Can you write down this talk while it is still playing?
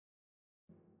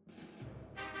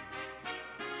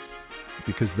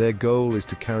because their goal is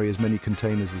to carry as many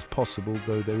containers as possible,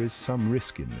 though there is some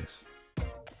risk in this.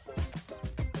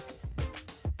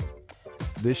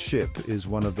 This ship is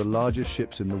one of the largest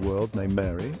ships in the world, named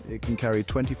Mary. It can carry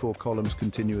 24 columns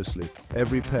continuously.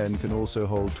 Every pen can also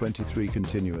hold 23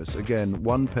 continuous. Again,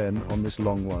 one pen on this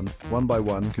long one by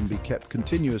one, can be kept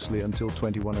continuously until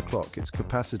 21 o'clock. Its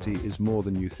capacity is more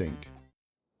than you think.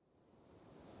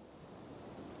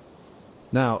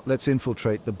 Now, let's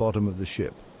infiltrate the bottom of the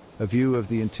ship. A view of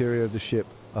the interior of the ship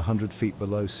 100 feet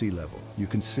below sea level. You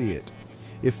can see it.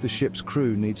 If the ship's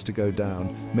crew needs to go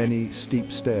down, many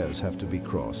steep stairs have to be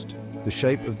crossed. The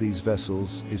shape of these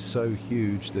vessels is so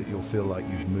huge that you'll feel like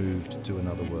you've moved to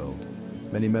another world.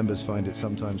 Many members find it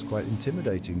sometimes quite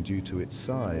intimidating due to its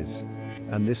size,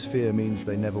 and this fear means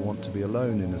they never want to be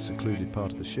alone in a secluded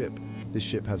part of the ship. This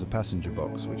ship has a passenger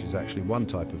box, which is actually one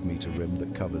type of meter rim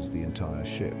that covers the entire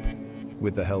ship.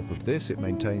 With the help of this, it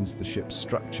maintains the ship's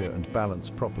structure and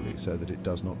balance properly so that it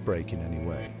does not break in any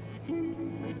way.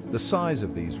 The size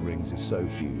of these rings is so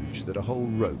huge that a whole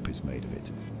rope is made of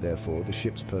it. Therefore, the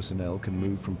ship's personnel can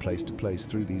move from place to place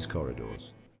through these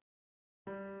corridors.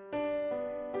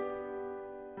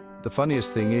 The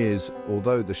funniest thing is,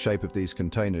 although the shape of these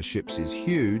container ships is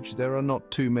huge, there are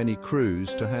not too many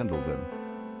crews to handle them.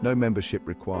 No membership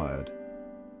required.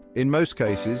 In most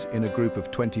cases, in a group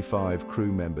of 25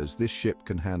 crew members, this ship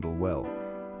can handle well.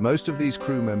 Most of these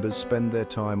crew members spend their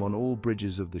time on all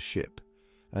bridges of the ship,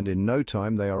 and in no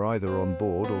time they are either on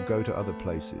board or go to other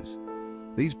places.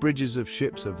 These bridges of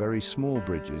ships are very small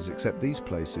bridges, except these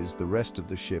places, the rest of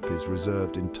the ship is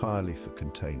reserved entirely for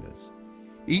containers.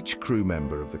 Each crew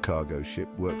member of the cargo ship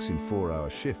works in 4-hour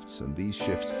shifts, and these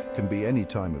shifts can be any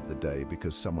time of the day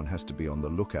because someone has to be on the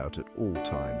lookout at all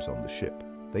times on the ship.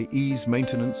 They ease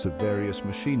maintenance of various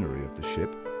machinery of the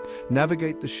ship,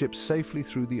 navigate the ship safely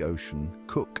through the ocean,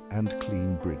 cook and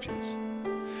clean bridges.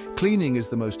 Cleaning is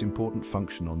the most important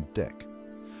function on deck.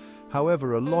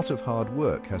 However, a lot of hard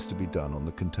work has to be done on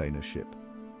the container ship.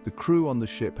 The crew on the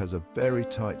ship has a very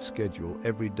tight schedule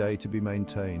every day to be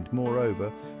maintained.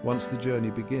 Moreover, once the journey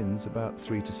begins, about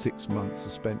 3 to 6 months are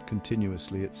spent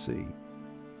continuously at sea.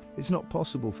 It's not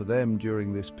possible for them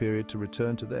during this period to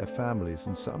return to their families,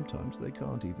 and sometimes they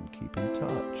can't even keep in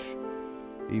touch.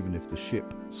 Even if the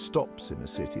ship stops in a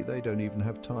city, they don't even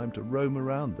have time to roam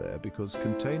around there because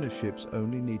container ships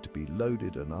only need to be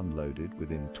loaded and unloaded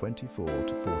within 24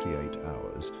 to 48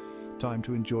 hours. Time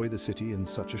to enjoy the city in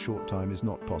such a short time is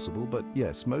not possible, but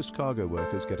yes, most cargo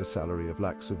workers get a salary of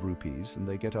lakhs of rupees, and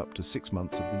they get up to 6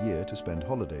 months of the year to spend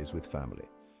holidays with family.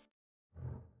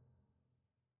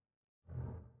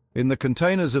 In the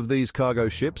containers of these cargo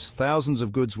ships, thousands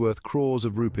of goods worth crores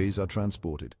of rupees are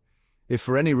transported. If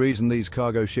for any reason these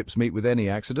cargo ships meet with any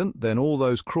accident, then all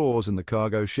those crores in the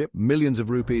cargo ship, millions of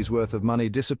rupees worth of money,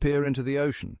 disappear into the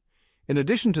ocean. In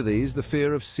addition to these, the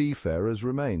fear of seafarers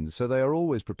remains, so they are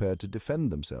always prepared to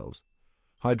defend themselves.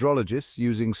 Hydrologists,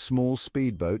 using small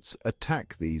speedboats,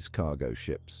 attack these cargo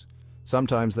ships.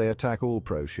 Sometimes they attack all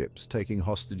pro ships, taking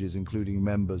hostages including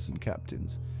members and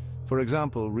captains. For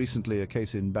example, recently a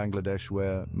case in Bangladesh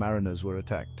where mariners were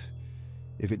attacked.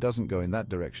 If it doesn't go in that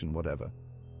direction, whatever.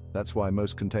 That's why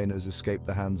most containers escape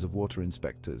the hands of water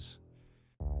inspectors.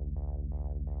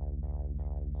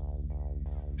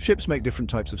 Ships make different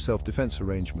types of self-defense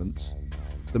arrangements.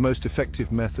 The most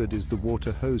effective method is the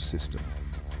water hose system.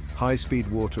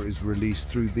 High-speed water is released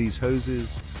through these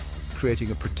hoses,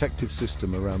 creating a protective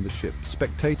system around the ship.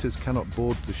 Spectators cannot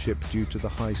board the ship due to the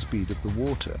high speed of the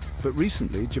water. But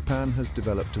recently, Japan has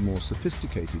developed a more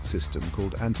sophisticated system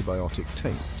called antibiotic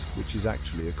taint, which is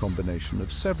actually a combination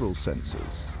of several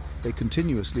sensors. They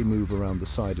continuously move around the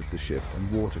side of the ship,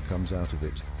 and water comes out of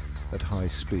it at high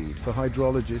speed. For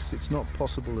hydrologists, it's not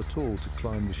possible at all to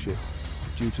climb the ship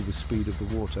due to the speed of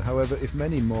the water. However, if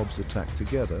many mobs attack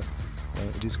together,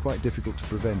 it is quite difficult to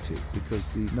prevent it because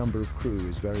the number of crew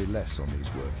is very less on these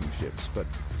working ships, but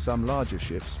some larger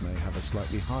ships may have a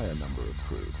slightly higher number of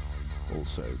crew.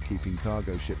 Also, keeping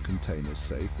cargo ship containers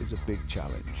safe is a big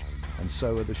challenge, and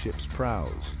so are the ship's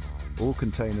prows. All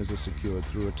containers are secured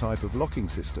through a type of locking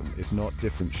system. If not,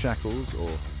 different shackles or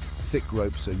thick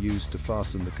ropes are used to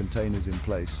fasten the containers in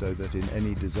place so that in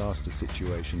any disaster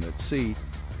situation at sea,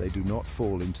 they do not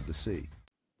fall into the sea.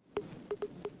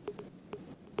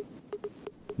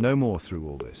 No more through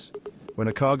all this. When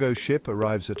a cargo ship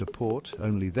arrives at a port,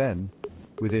 only then,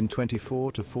 within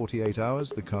 24 to 48 hours,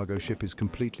 the cargo ship is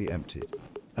completely emptied.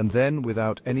 And then,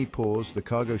 without any pause, the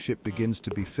cargo ship begins to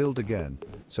be filled again,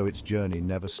 so its journey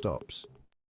never stops.